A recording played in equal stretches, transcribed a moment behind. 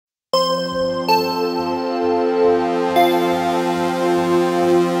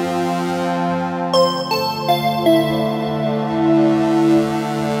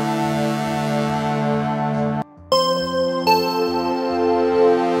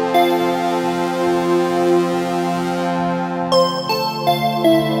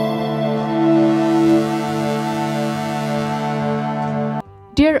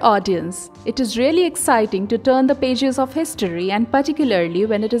Dear audience, it is really exciting to turn the pages of history, and particularly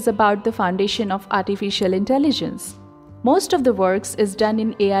when it is about the foundation of artificial intelligence. Most of the works is done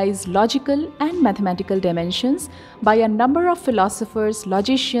in AI's logical and mathematical dimensions by a number of philosophers,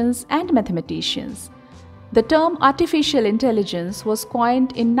 logicians, and mathematicians. The term artificial intelligence was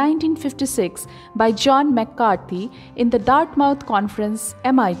coined in 1956 by John McCarthy in the Dartmouth Conference,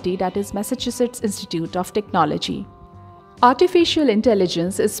 MIT, that is Massachusetts Institute of Technology. Artificial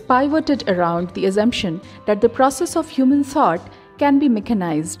intelligence is pivoted around the assumption that the process of human thought can be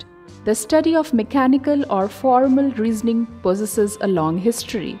mechanized. The study of mechanical or formal reasoning possesses a long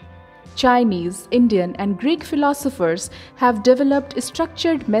history. Chinese, Indian, and Greek philosophers have developed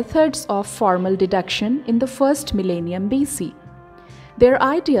structured methods of formal deduction in the first millennium BC. Their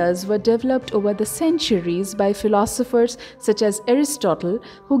ideas were developed over the centuries by philosophers such as Aristotle,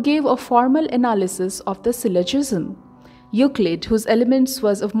 who gave a formal analysis of the syllogism. Euclid, whose Elements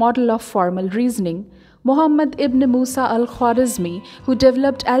was a model of formal reasoning, Muhammad ibn Musa al-Khwarizmi, who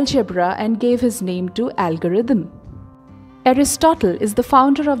developed algebra and gave his name to algorithm. Aristotle is the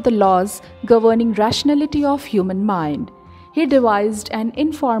founder of the laws governing rationality of human mind. He devised an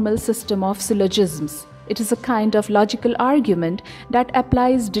informal system of syllogisms. It is a kind of logical argument that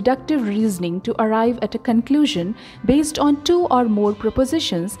applies deductive reasoning to arrive at a conclusion based on two or more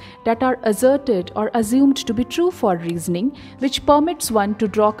propositions that are asserted or assumed to be true for reasoning, which permits one to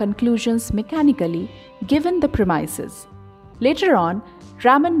draw conclusions mechanically, given the premises. Later on,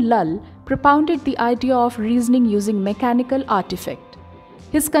 Ramon Lull propounded the idea of reasoning using mechanical artifact.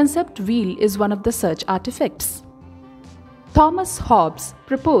 His concept wheel is one of the such artifacts. Thomas Hobbes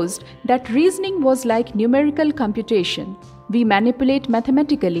proposed that reasoning was like numerical computation. We manipulate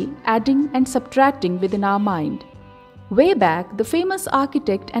mathematically, adding and subtracting within our mind. Way back, the famous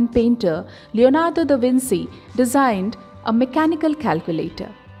architect and painter Leonardo da Vinci designed a mechanical calculator.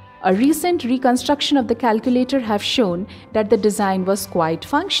 A recent reconstruction of the calculator have shown that the design was quite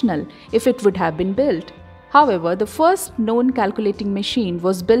functional if it would have been built. However, the first known calculating machine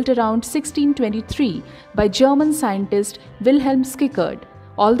was built around 1623 by German scientist Wilhelm Schickard,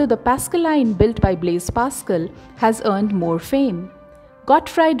 although the Pascaline built by Blaise Pascal has earned more fame.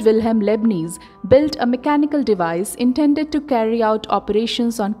 Gottfried Wilhelm Leibniz built a mechanical device intended to carry out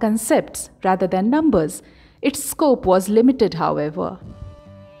operations on concepts rather than numbers. Its scope was limited, however.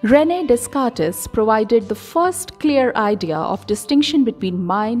 René Descartes provided the first clear idea of distinction between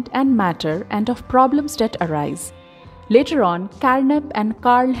mind and matter and of problems that arise. Later on, Carnap and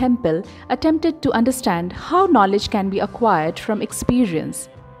Carl Hempel attempted to understand how knowledge can be acquired from experience.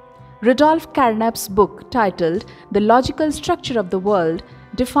 Rudolf Carnap's book titled The Logical Structure of the World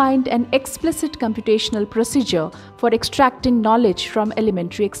defined an explicit computational procedure for extracting knowledge from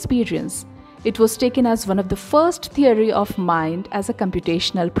elementary experience. It was taken as one of the first theory of mind as a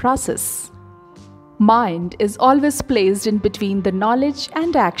computational process. Mind is always placed in between the knowledge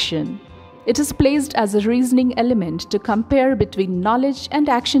and action. It is placed as a reasoning element to compare between knowledge and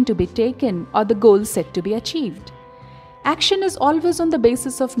action to be taken or the goal set to be achieved. Action is always on the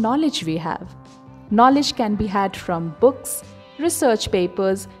basis of knowledge we have. Knowledge can be had from books, research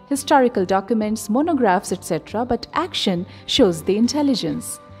papers, historical documents, monographs, etc., but action shows the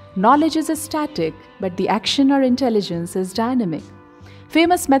intelligence. Knowledge is static, but the action or intelligence is dynamic.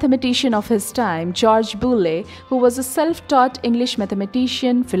 Famous mathematician of his time, George Boole, who was a self-taught English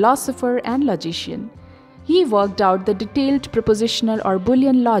mathematician, philosopher, and logician. He worked out the detailed propositional or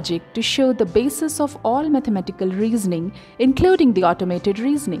Boolean logic to show the basis of all mathematical reasoning, including the automated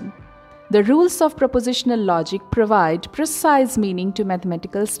reasoning. The rules of propositional logic provide precise meaning to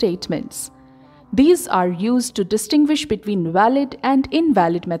mathematical statements. These are used to distinguish between valid and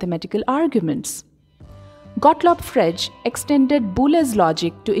invalid mathematical arguments. Gottlob Frege extended Boole's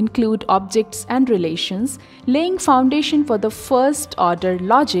logic to include objects and relations, laying foundation for the first-order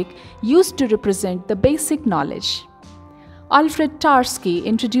logic used to represent the basic knowledge. Alfred Tarski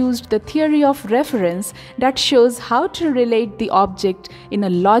introduced the theory of reference that shows how to relate the object in a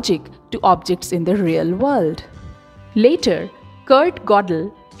logic to objects in the real world. Later, Kurt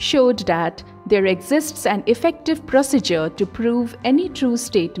Gödel showed that there exists an effective procedure to prove any true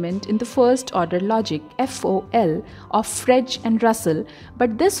statement in the first-order logic (FOL) of Frege and Russell,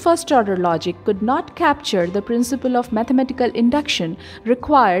 but this first-order logic could not capture the principle of mathematical induction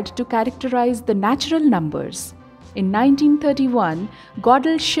required to characterize the natural numbers. In 1931,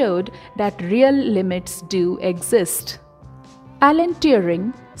 Gödel showed that real limits do exist. Alan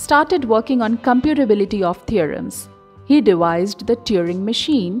Turing started working on computability of theorems. He devised the Turing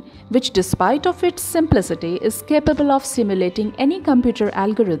machine, which despite of its simplicity is capable of simulating any computer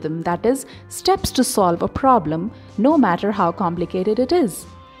algorithm, that is, steps to solve a problem, no matter how complicated it is.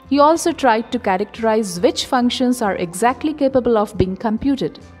 He also tried to characterize which functions are exactly capable of being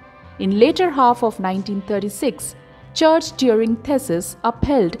computed. In later half of 1936, Church-Turing thesis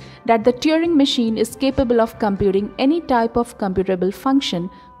upheld that the Turing machine is capable of computing any type of computable function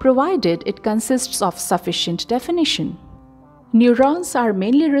provided it consists of sufficient definition. Neurons are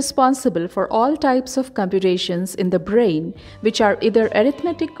mainly responsible for all types of computations in the brain, which are either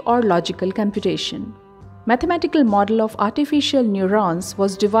arithmetic or logical computation. Mathematical model of artificial neurons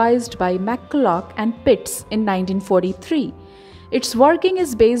was devised by McCulloch and Pitts in 1943. Its working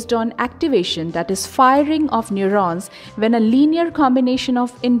is based on activation, that is, firing of neurons when a linear combination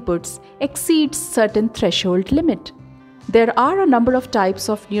of inputs exceeds certain threshold limit. There are a number of types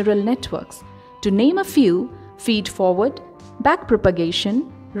of neural networks. To name a few: feed-forward,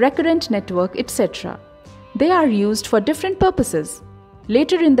 backpropagation, recurrent network, etc. They are used for different purposes.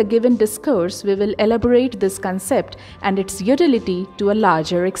 Later in the given discourse, we will elaborate this concept and its utility to a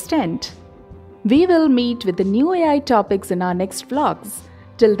larger extent. We will meet with the new AI topics in our next vlogs.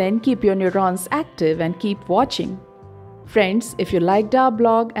 Till then, keep your neurons active and keep watching. Friends, if you liked our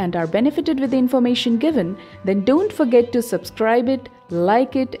blog and are benefited with the information given, then don't forget to subscribe it,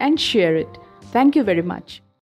 like it, and share it. Thank you very much.